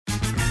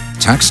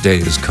Tax day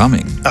is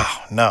coming. Oh,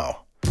 no.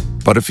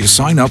 But if you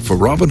sign up for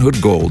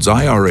Robinhood Gold's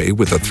IRA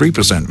with a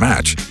 3%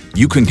 match,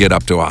 you can get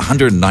up to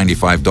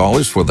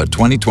 $195 for the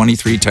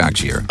 2023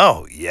 tax year.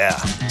 Oh, yeah.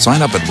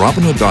 Sign up at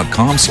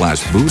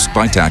Robinhood.com/boost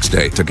by tax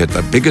day to get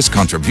the biggest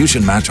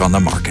contribution match on the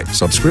market.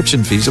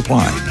 Subscription fees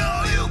apply.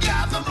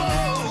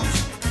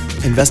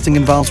 Investing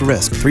involves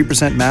risk.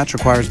 3% match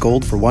requires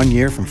gold for 1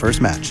 year from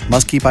first match.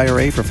 Must keep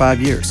IRA for 5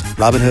 years.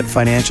 Robinhood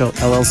Financial,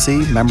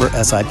 LLC, member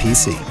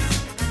SIPC.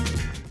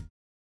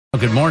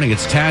 Good morning.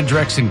 It's Tad,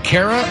 Drex, and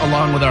Kara,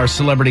 along with our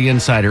celebrity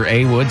insider,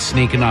 A. Wood,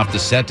 sneaking off the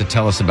set to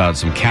tell us about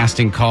some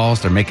casting calls.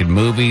 They're making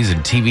movies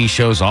and TV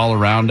shows all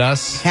around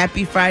us.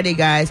 Happy Friday,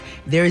 guys.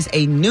 There's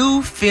a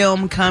new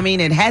film coming.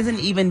 It hasn't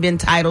even been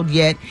titled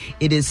yet.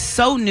 It is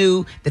so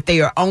new that they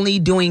are only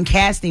doing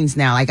castings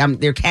now.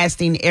 They're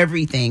casting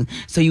everything.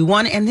 So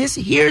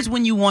here's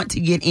when you want to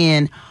get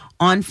in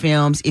on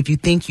films if you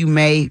think you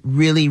may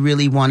really,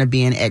 really want to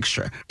be an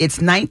extra. It's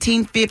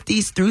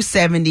 1950s through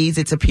 70s.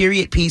 It's a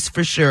period piece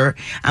for sure.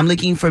 I'm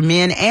looking for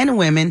men and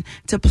women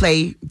to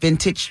play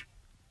vintage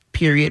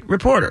period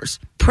reporters,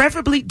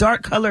 preferably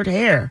dark-colored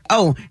hair.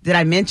 Oh, did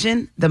I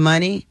mention the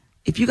money?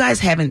 If you guys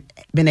haven't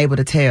been able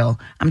to tell,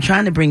 I'm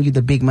trying to bring you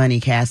the big money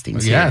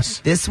castings here. Yes.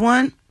 This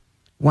one,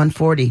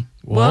 $140.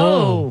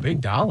 Whoa.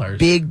 Big dollars.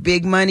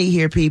 Big money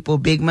here, people.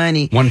 Big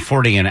money.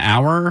 $140 an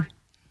hour?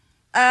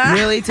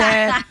 Really,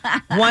 Tad?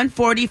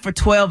 $140 for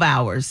 12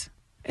 hours.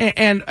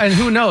 And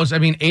who knows? I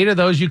mean, 8 of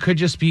those you could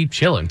just be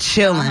chilling.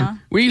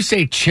 When you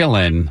say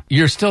chilling,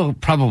 you're still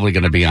probably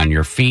going to be on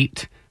your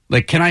feet.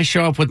 Like, can I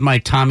show up with my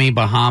Tommy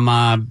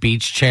Bahama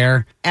beach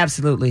chair?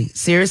 Absolutely.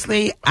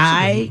 Seriously,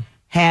 I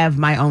have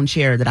my own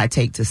chair that I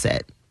take to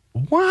set.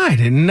 Why? I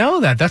didn't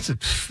know that. That's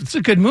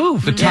a good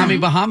move. The Tommy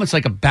Bahama, it's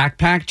like a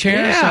backpack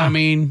chair. Yeah. So, I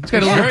mean, it's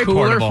got a little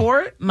cooler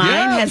for it. Mine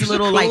has a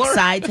little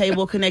side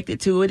table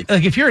connected to it.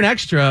 Like if you're an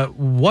extra,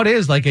 what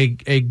is like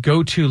a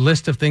go-to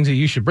list of things that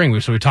you should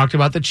bring? So we talked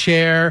about the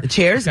chair. The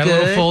chair's got good. A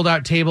little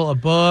fold-out table, a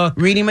book.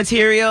 Reading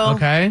material.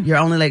 Okay. Your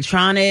own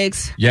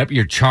electronics. Yep,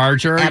 your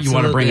charger. Absolutely. You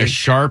want to bring a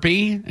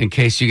Sharpie in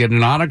case you get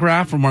an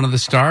autograph from one of the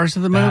stars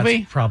of the movie?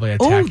 That's probably a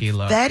tacky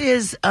look. That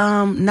is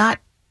not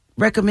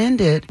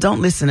recommended.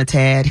 Don't listen to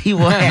Tad. He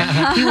will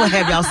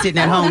have y'all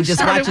sitting at home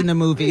just watching the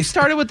movie. He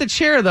started with the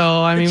chair,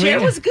 though. I mean, the chair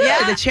was good.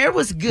 Yeah. The chair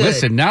was good.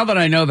 Listen, now that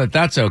I know that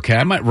that's okay,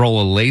 I might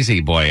roll a lazy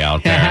boy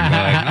out there and be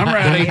like, I'm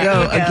ready. There you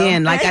go.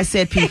 Again, like I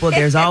said, people,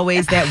 there's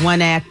always that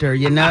one actor,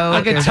 you know?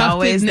 Like there's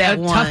always that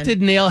one.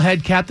 Tufted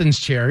nail-head captain's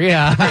chair,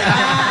 yeah.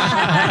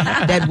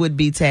 That would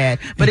be Tad.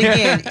 But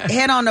again,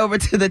 head on over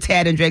to the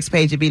Tad and Drex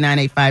page at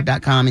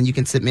B985.com and you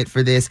can submit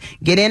for this.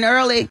 Get in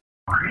early.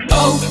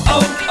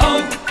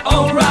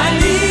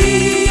 O'Reilly.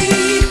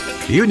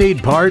 You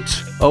need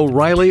parts?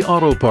 O'Reilly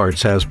Auto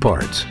Parts has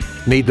parts.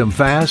 Need them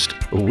fast?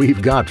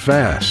 We've got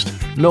fast.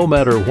 No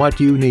matter what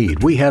you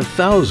need, we have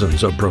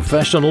thousands of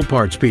professional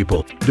parts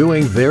people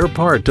doing their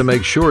part to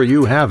make sure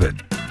you have it.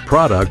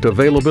 Product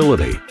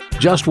availability.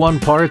 Just one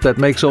part that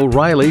makes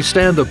O'Reilly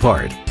stand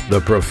apart. The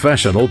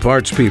professional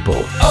parts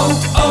people.